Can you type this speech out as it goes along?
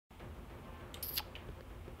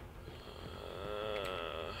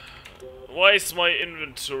Why is my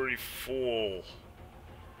inventory full?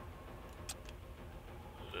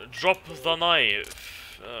 Drop the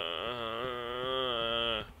knife.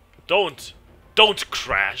 Don't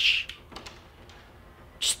crash.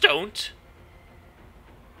 Just don't.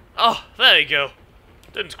 Oh, there you go.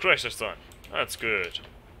 Didn't crash this time. That's good.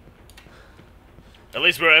 At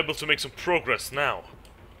least we're able to make some progress now.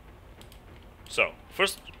 So,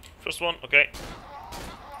 first one, okay.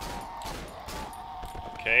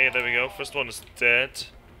 Okay, there we go. First one is dead.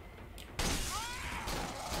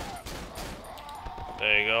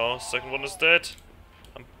 There you go. Second one is dead.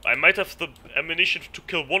 I might have the ammunition to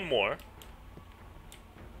kill one more.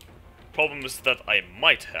 Problem is that I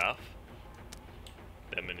might have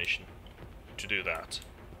the ammunition to do that.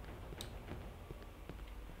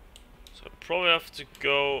 So I probably have to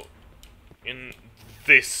go in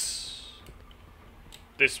this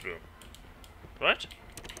room, right?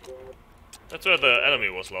 That's where the enemy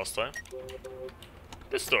was last time.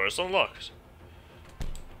 This door is unlocked.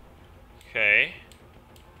 Okay.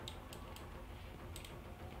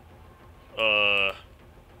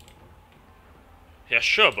 Yeah,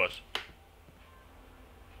 sure, but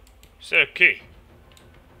is there a key?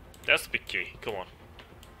 That's the big key. Come on.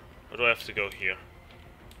 Where do I have to go here?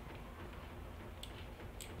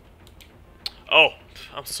 Oh,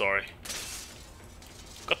 I'm sorry.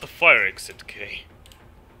 Got the fire exit key.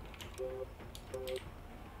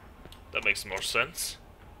 That makes more sense.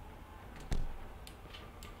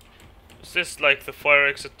 Is this like the fire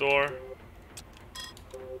exit door?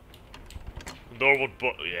 The door would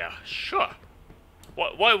yeah, sure.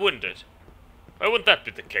 Why wouldn't it? Why wouldn't that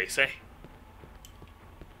be the case, eh?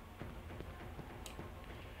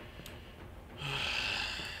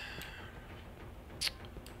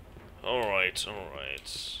 Alright.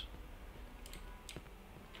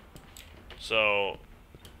 So,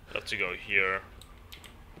 let's go here.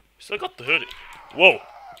 Still got the hoodie. Whoa!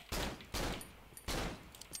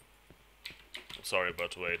 I'm sorry,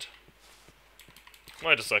 but wait.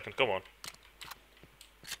 Wait a second, come on.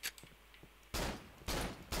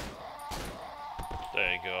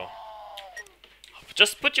 There you go.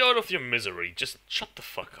 Just put you out of your misery. Just shut the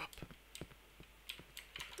fuck up.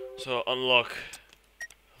 So, unlock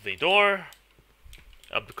the door.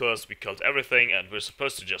 Because we killed everything and we're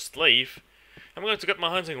supposed to just leave. I'm going to get my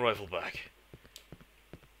hunting rifle back.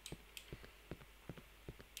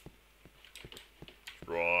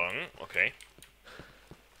 Wrong. Okay.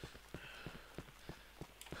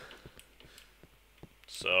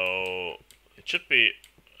 So it should be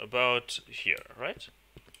about here, right?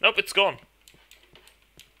 Nope, it's gone.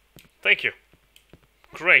 Thank you.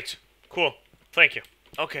 Great. Cool. Thank you.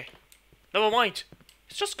 Okay. Never mind.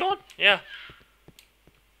 It's just gone. Yeah.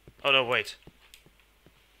 Oh no, wait.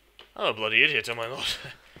 I'm a bloody idiot, am I not?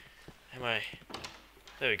 Am I?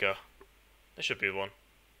 There we go. There should be one.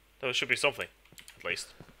 There should be something, at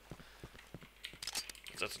least.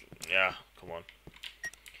 That's, yeah, come on.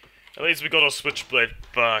 At least we got our switchblade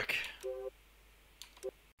back.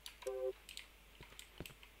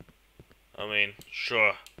 I mean,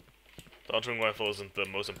 sure. The hunting rifle isn't the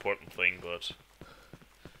most important thing, but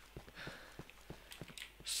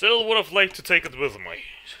still would have liked to take it with me.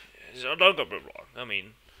 Don't get me wrong. I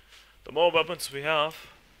mean, the more weapons we have,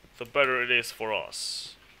 the better it is for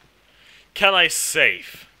us. Can I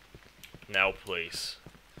save? Now, please.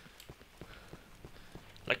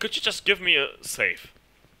 Like, could you just give me a save?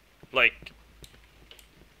 Like,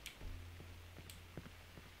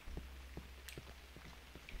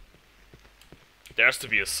 there has to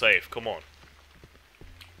be a save, come on.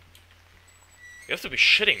 You have to be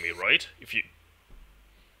shitting me, right? If you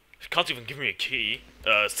can't even give me a key,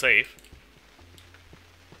 save.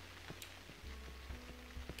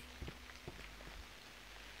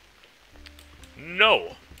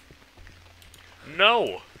 No.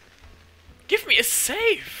 No. Give me a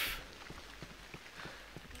save.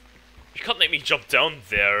 You can't make me jump down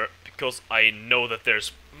there because I know that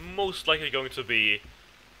there's most likely going to be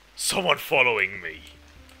someone following me.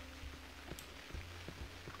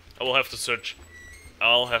 I will have to search.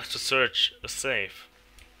 I'll have to search a save.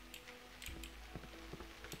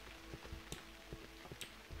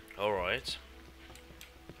 Alright.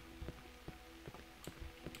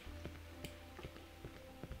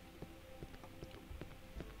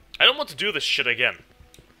 I don't want to do this shit again.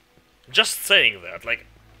 Just saying that, like...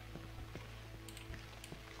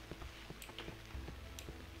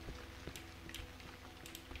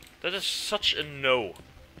 That is such a no.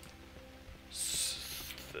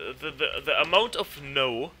 The amount of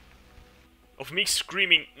no, of me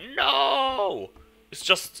screaming no, is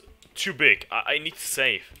just too big. I need to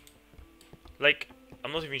save. Like,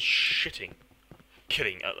 I'm not even shitting.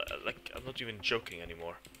 kidding. Like, I'm not even joking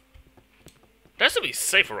anymore. There has to be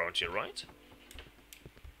safe around here, right?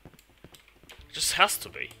 It just has to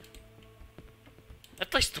be.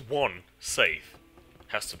 At least one safe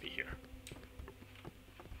has to be here.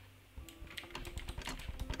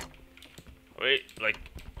 Wait, like...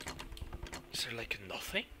 Is there, like,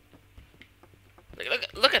 nothing?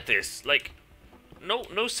 Like, look at this. Like,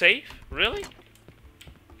 no safe? Really?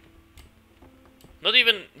 Not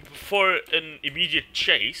even for an immediate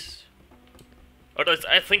chase? Or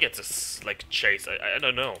I think it's a, like, chase. I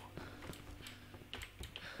don't know.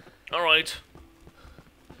 Alright.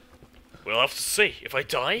 We'll have to see. If I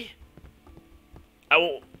die, I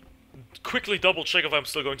will quickly double check if I'm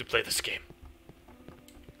still going to play this game.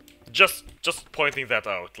 Just pointing that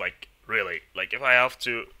out, like, really. Like, if I have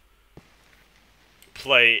to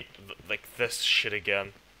play, like, this shit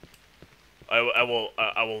again, I will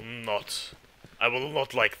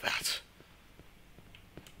not like that.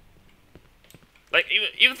 Like,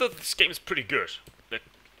 even though this game is pretty good, like,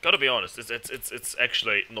 gotta be honest, it's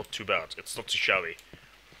actually not too bad. It's not too shabby.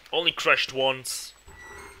 Only crashed once.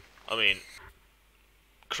 I mean,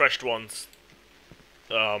 crashed once.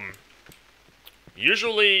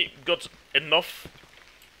 Usually got enough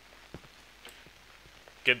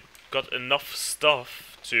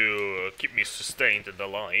stuff to keep me sustained and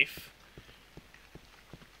alive.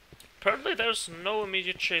 Apparently there's no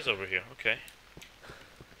immediate chase over here. Okay.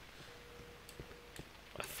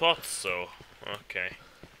 I thought so. Okay.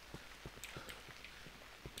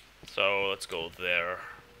 So let's go there.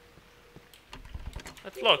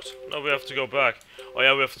 It's locked. No, we have to go back. Oh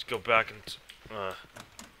yeah, we have to go back and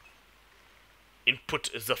input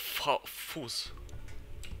the fuse.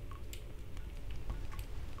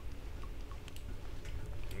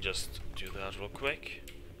 Just do that real quick.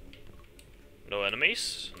 No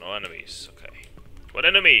enemies? No enemies. Okay. What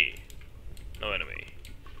enemy? No enemy.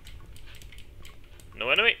 No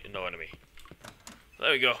enemy? No enemy.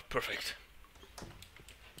 There we go. Perfect.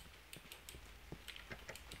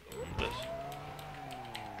 This.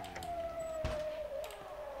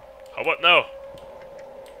 How about no?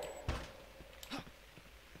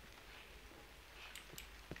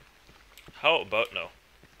 How about no?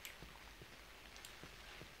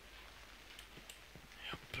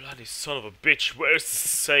 You bloody son of a bitch, where's the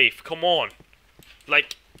safe? Come on!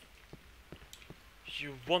 Like...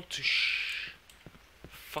 You want to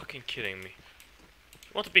fucking kidding me.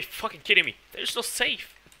 You want to be fucking kidding me. There's no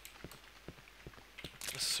safe!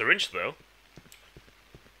 A syringe though.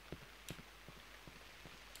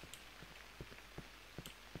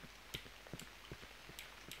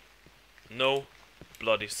 No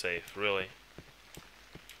bloody safe, really.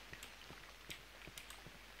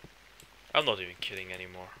 I'm not even kidding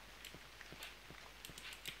anymore.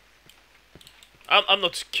 I'm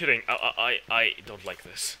not kidding. I don't like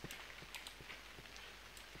this.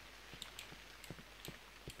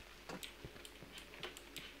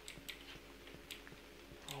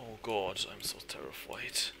 Oh god, I'm so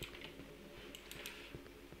terrified.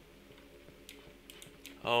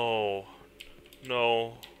 Oh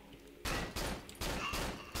no.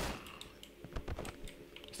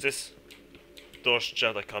 Is this door's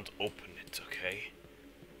jammed? I can't open it, okay?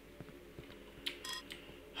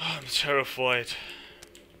 I'm terrified.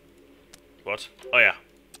 What? Oh yeah.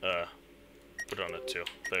 Put it on it too.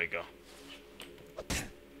 There you go.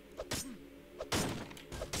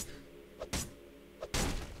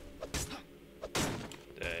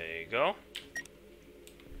 There you go.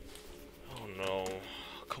 Oh no.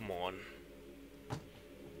 Come on.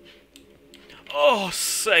 Oh,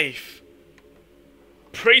 safe!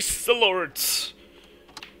 Praise the Lord!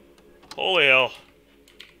 Holy hell.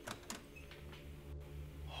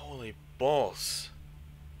 Holy balls.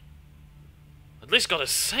 At least got a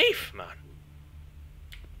safe, man.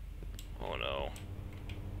 Oh no.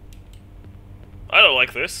 I don't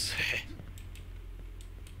like this.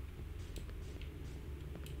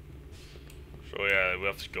 So yeah, we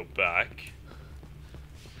have to go back.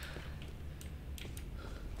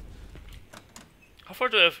 How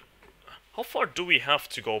far do we have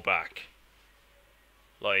to go back?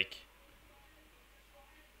 Like...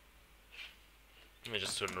 Let me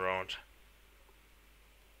just turn around.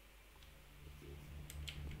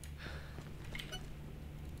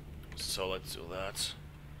 So let's do that.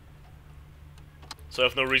 So I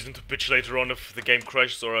have no reason to bitch later on if the game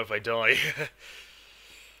crashes or if I die.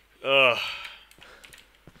 I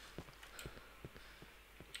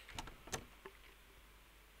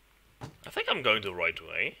think I'm going the right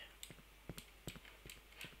way.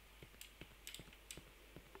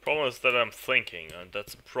 Problem is that I'm thinking, and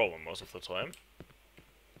that's a problem most of the time.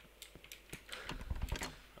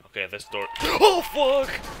 Okay, this door. Oh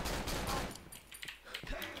fuck!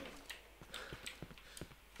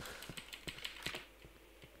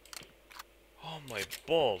 Oh my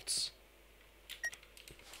balls!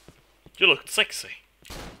 You look sexy.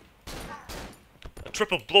 A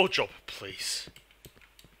triple blowjob, please.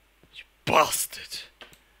 You bastard!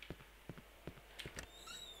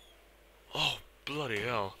 Oh bloody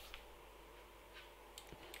hell!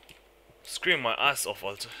 Scream my ass off,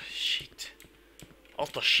 Alter. Shit.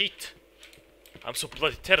 Alter shit. I'm so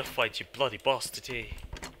bloody terrified, you bloody bastard, eh?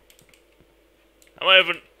 Am I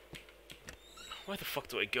even... Where the fuck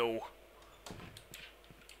do I go?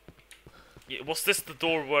 Yeah, was this the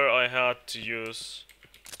door where I had to use...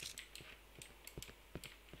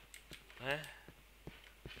 Eh?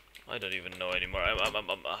 I don't even know anymore.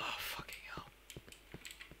 Ah, fucking hell.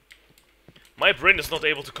 My brain is not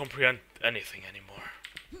able to comprehend anything anymore.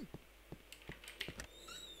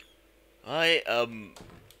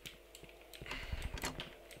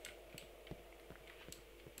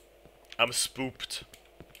 I'm spooked.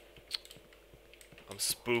 I'm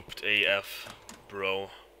spooked AF,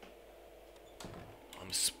 bro.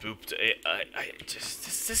 I'm spooked. I just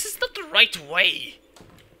this is not the right way.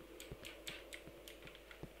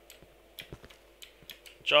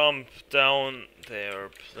 Jump down there,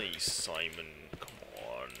 please, Simon. Come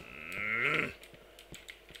on.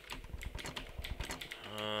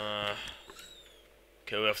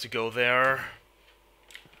 Okay, we have to go there.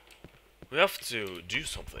 We have to do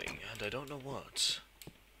something, and I don't know what.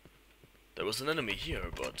 There was an enemy here,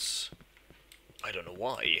 but I don't know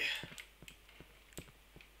why.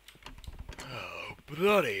 Oh,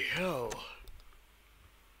 bloody hell.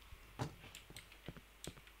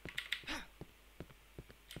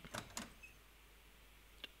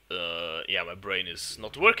 Yeah, my brain is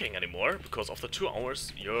not working anymore, because after 2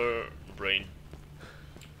 hours, your brain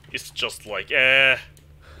is just like,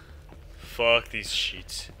 fuck this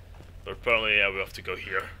shit. But apparently, yeah, we have to go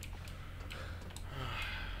here.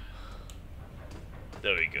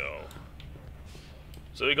 There we go.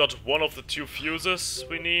 So we got one of the 2 fuses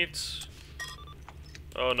we need.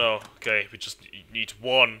 Oh no, okay, we just need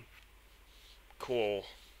 1. Cool.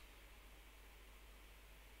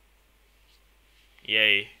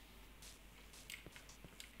 Yay.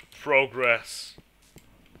 Progress.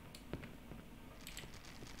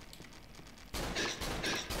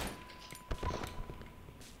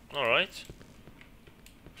 Alright.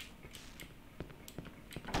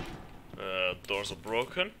 Doors are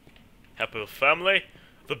broken. Happy with family.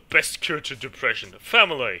 The best cure to depression.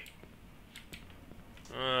 Family!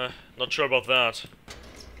 Not sure about that.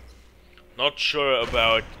 Not sure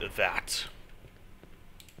about that.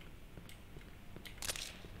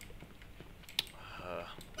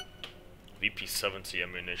 VP-70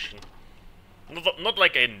 ammunition. Not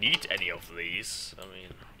like I need any of these. I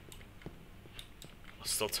mean... I'll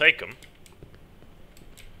still take them.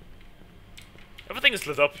 Everything is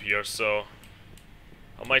lit up here, so...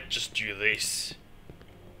 I might just do this.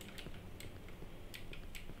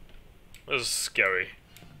 This is scary.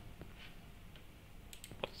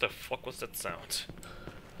 What the fuck was that sound?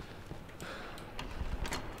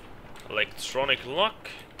 Electronic lock.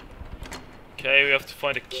 Okay, we have to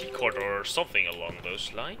find a keycard or something along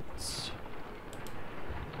those lines.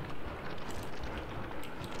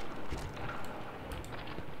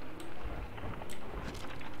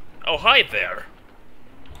 Oh, hi there!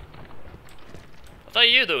 What are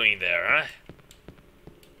you doing there, huh?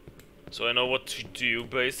 So I know what to do,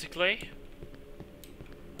 basically.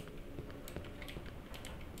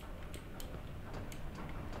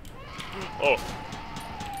 Oh.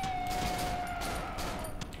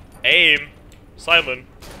 Aim! Simon.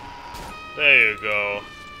 There you go.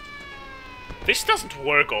 This doesn't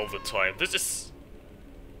work all the time. This is...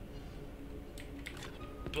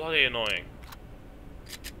 bloody annoying.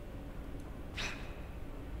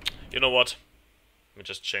 You know what? Let me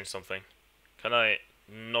just change something. Can I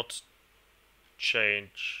not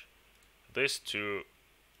change this to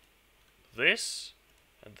this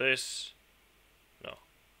and this? No.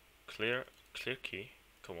 Clear key.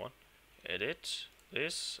 Come on. Edit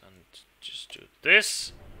this and just do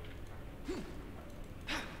this.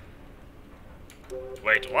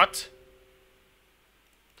 Wait, what?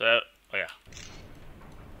 Oh yeah.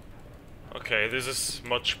 Okay, this is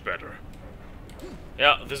much better.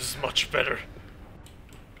 Yeah, this is much better.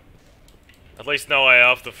 At least now I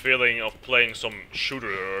have the feeling of playing some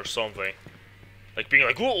shooter or something. Like being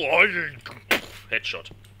like, oh,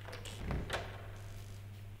 headshot.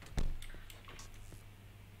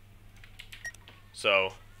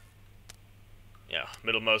 So, yeah,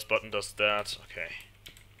 middle mouse button does that. Okay.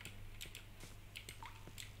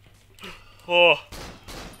 Oh,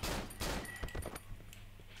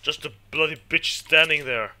 Just a bloody bitch standing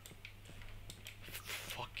there.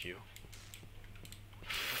 Fuck you.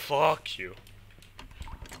 Fuck you.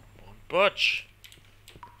 Won't budge.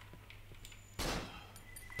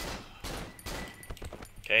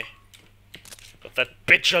 Okay. Got that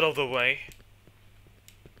bitch out of the way.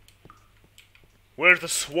 Where's the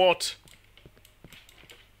SWAT?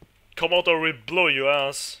 Come out or we'll blow your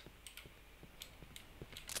ass.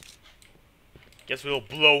 Guess we'll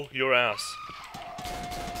blow your ass.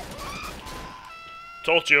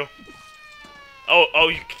 Told you.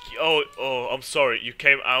 Oh, I'm sorry. You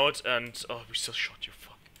came out and we still shot you.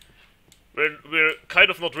 Fuck. We're kind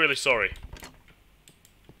of not really sorry,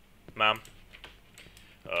 ma'am.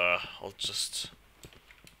 I'll just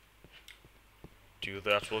do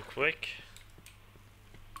that real quick.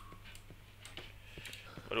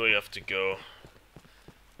 Where do we have to go?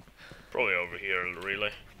 Probably over here, really.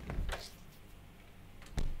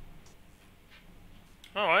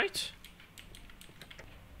 Alright.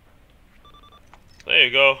 There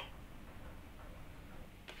you go.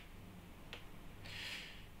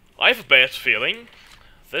 I have a bad feeling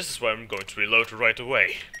this is where I'm going to reload right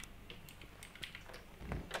away.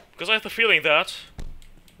 Because I have the feeling that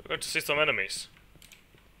we're going to see some enemies.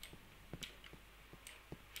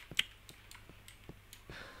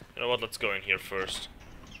 You know what, let's go in here first.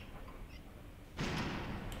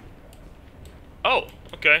 Oh,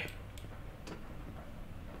 okay.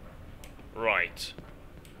 Right.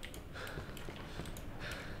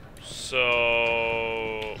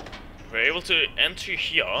 So we're able to enter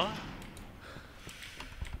here.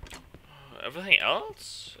 Everything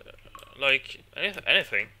else? Like,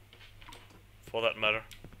 anything. For that matter.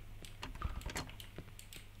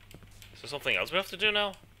 Is there something else we have to do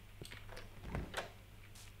now?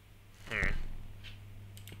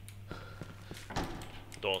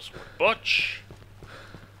 Doors won't budge.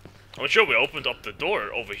 I'm sure we opened up the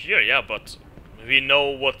door over here, yeah, but we know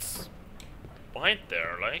what's behind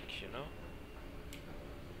there, like, you know.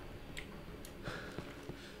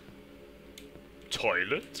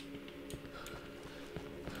 Toilet?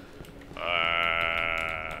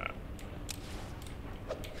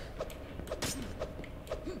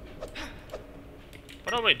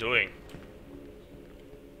 What am I doing?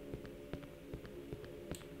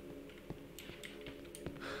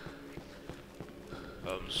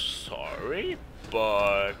 I'm sorry,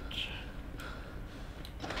 but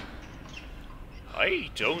I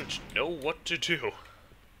don't know what to do.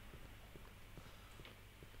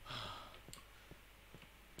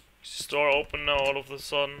 Is the door open now all of a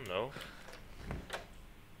sudden? No.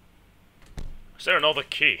 Is there another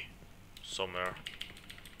key somewhere?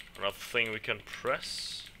 Another thing we can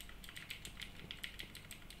press?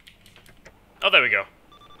 Oh, there we go.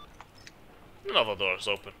 Another door is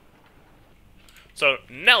open. So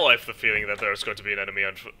now I have the feeling that there's going to be an enemy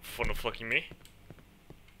in front of fucking me.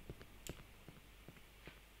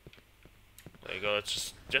 There you go.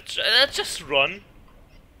 Let's just run.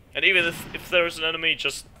 And even if there's an enemy,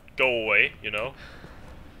 just go away. You know.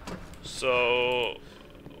 So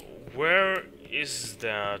where is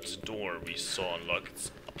that door we saw unlocked?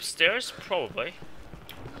 It's upstairs, probably.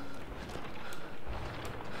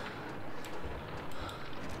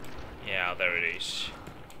 Yeah, there it is.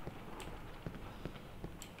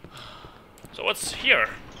 So what's here,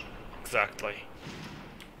 exactly?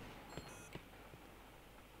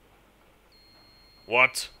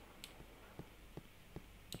 What?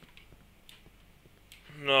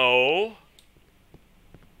 No.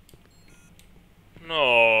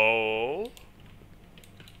 No.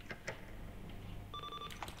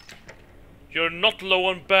 You're not low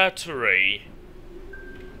on battery.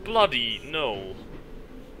 Bloody no.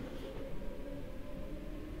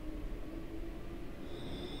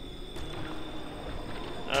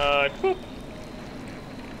 Boop.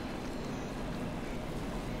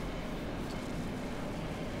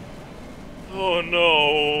 Oh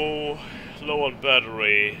no, low on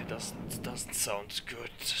battery. Doesn't sound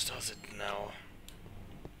good, does it now?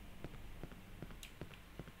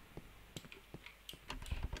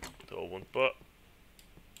 Door won't but.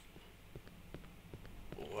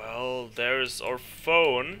 Well, there's our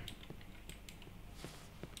phone.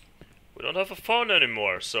 We don't have a phone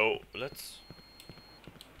anymore, so let's.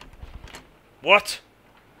 What?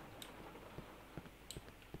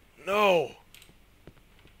 No.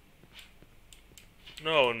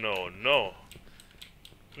 No, no, no.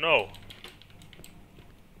 No.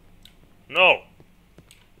 No.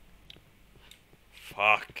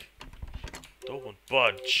 Fuck. Don't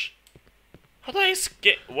budge. How do I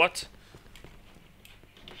escape? What?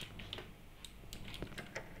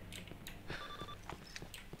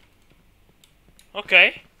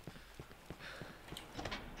 Okay.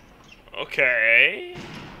 Okay.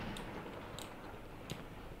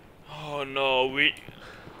 Oh no,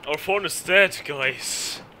 our phone is dead,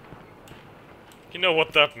 guys. You know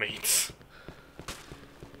what that means.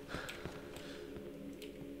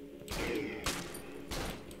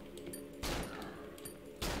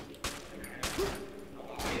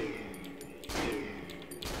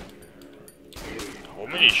 How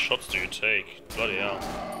many shots do you take? Bloody hell.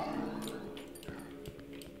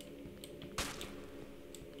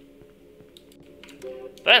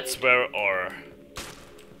 That's where our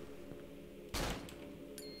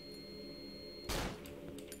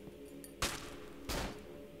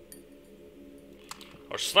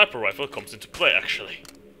sniper rifle comes into play, actually.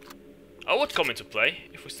 I would come into play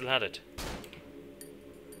if we still had it.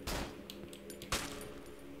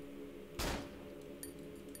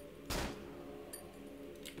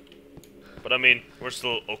 But I mean, we're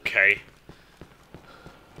still okay.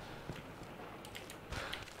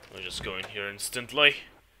 I'll just go in here instantly.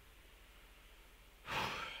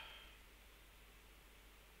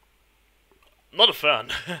 Not a fan.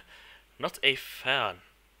 Not a fan.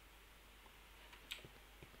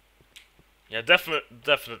 Yeah,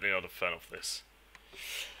 definitely not a fan of this.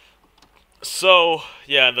 So,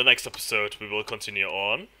 yeah, in the next episode we will continue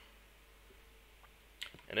on.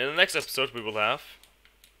 And in the next episode we will have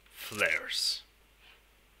flares.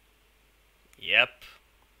 Yep.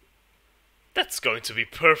 That's going to be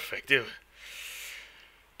perfect, dude.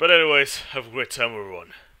 But anyways, have a great time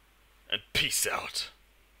everyone. And peace out.